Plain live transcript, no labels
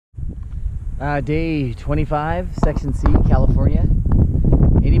Day 25, Section C, California.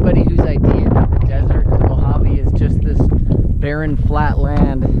 Anybody whose idea that the desert, the Mojave, is just this barren, flat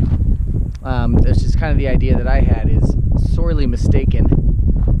land, that's just kind of the idea that I had, is sorely mistaken.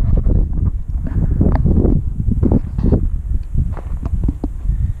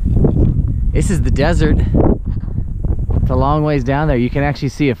 This is the desert. It's a long ways down there. You can actually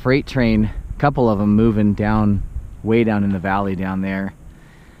see a freight train, a couple of them moving down, way down in the valley down there.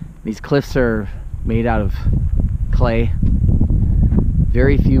 These cliffs are made out of clay.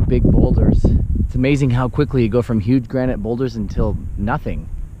 Very few big boulders. It's amazing how quickly you go from huge granite boulders until nothing.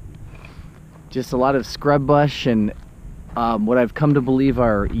 Just a lot of scrub bush and what I've come to believe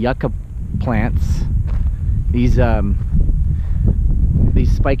are yucca plants. These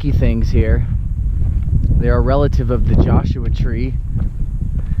spiky things here. They're a relative of the Joshua tree.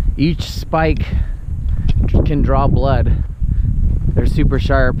 Each spike can draw blood. They're super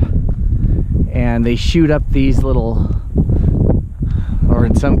sharp, and they shoot up these little, or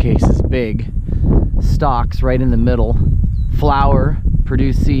in some cases big, stalks right in the middle, flower,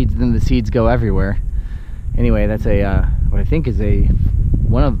 produce seeds, then the seeds go everywhere. Anyway, that's a what I think is a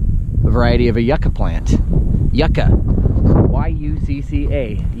variety of a yucca plant. Yucca,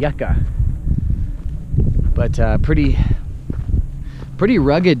 Y-U-C-C-A, yucca. But pretty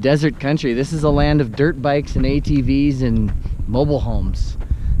rugged desert country. This is a land of dirt bikes and ATVs and mobile homes.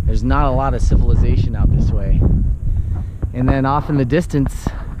 There's not a lot of civilization out this way. And then off in the distance,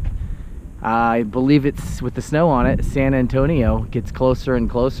 I believe it's, with the snow on it, San Antonio gets closer and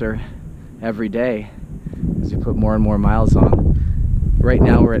closer every day as we put more and more miles on. Right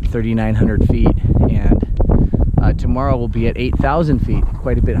now we're at 3,900 feet, and tomorrow we'll be at 8,000 feet,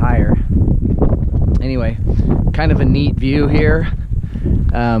 quite a bit higher. Anyway, kind of a neat view here.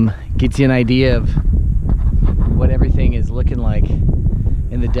 Gets you an idea of what everything is looking like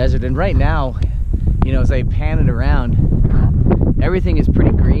in the desert. And right now, you know, as I pan it around, everything is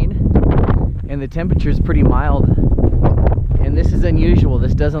pretty green and the temperature is pretty mild. And this is unusual.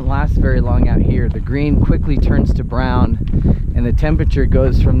 This doesn't last very long out here. The green quickly turns to brown and the temperature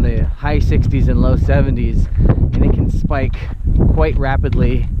goes from the high 60s and low 70s, and it can spike quite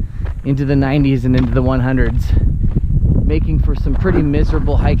rapidly into the 90s and into the 100s, making for some pretty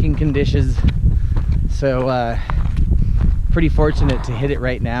miserable hiking conditions. So pretty fortunate to hit it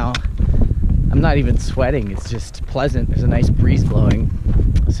right now. I'm not even sweating, it's just pleasant. There's a nice breeze blowing.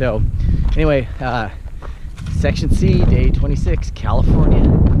 So anyway, Section C, day 26, California,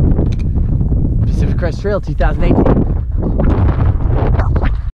 Pacific Crest Trail 2018.